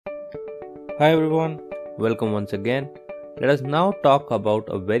Hi everyone, welcome once again. Let us now talk about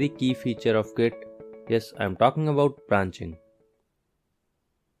a very key feature of Git. Yes, I am talking about branching.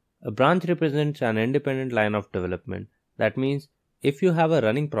 A branch represents an independent line of development. That means if you have a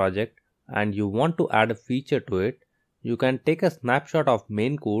running project and you want to add a feature to it, you can take a snapshot of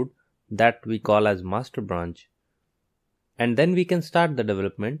main code that we call as master branch, and then we can start the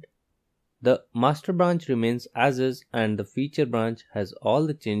development. The master branch remains as is and the feature branch has all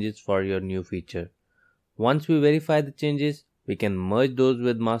the changes for your new feature. Once we verify the changes, we can merge those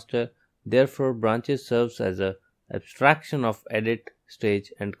with master. Therefore, branches serves as an abstraction of edit,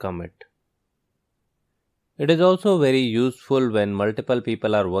 stage and commit. It is also very useful when multiple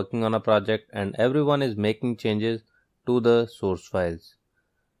people are working on a project and everyone is making changes to the source files.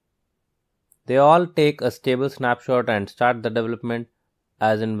 They all take a stable snapshot and start the development.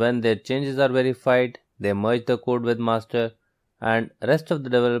 As in when their changes are verified, they merge the code with master, and rest of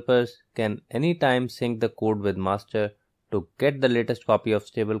the developers can anytime sync the code with master to get the latest copy of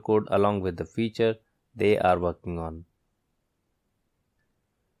stable code along with the feature they are working on.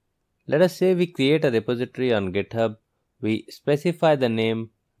 Let us say we create a repository on GitHub, we specify the name,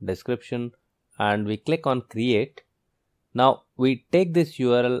 description, and we click on create. Now we take this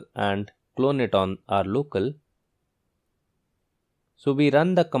URL and clone it on our local. So we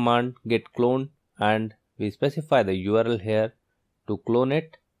run the command git clone and we specify the URL here to clone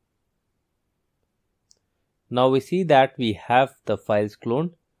it. Now we see that we have the files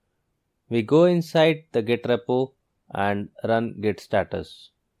cloned. We go inside the Git repo and run git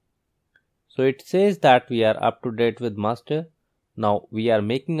status. So it says that we are up to date with master. Now we are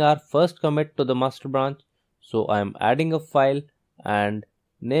making our first commit to the master branch. So I am adding a file and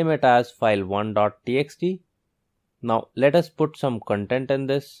name it as file1.txt. Now let us put some content in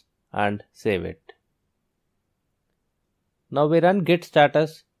this and save it. Now we run git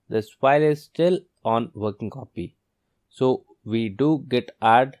status. This file is still on working copy. So we do git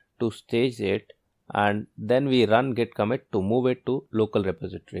add to stage it and then we run git commit to move it to local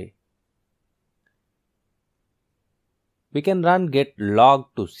repository. We can run git log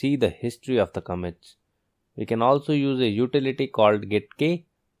to see the history of the commits. We can also use a utility called gitk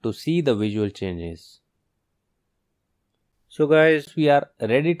to see the visual changes. So guys, we are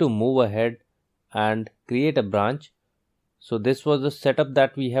ready to move ahead and create a branch. So this was the setup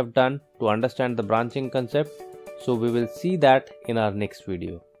that we have done to understand the branching concept. So we will see that in our next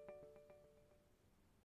video.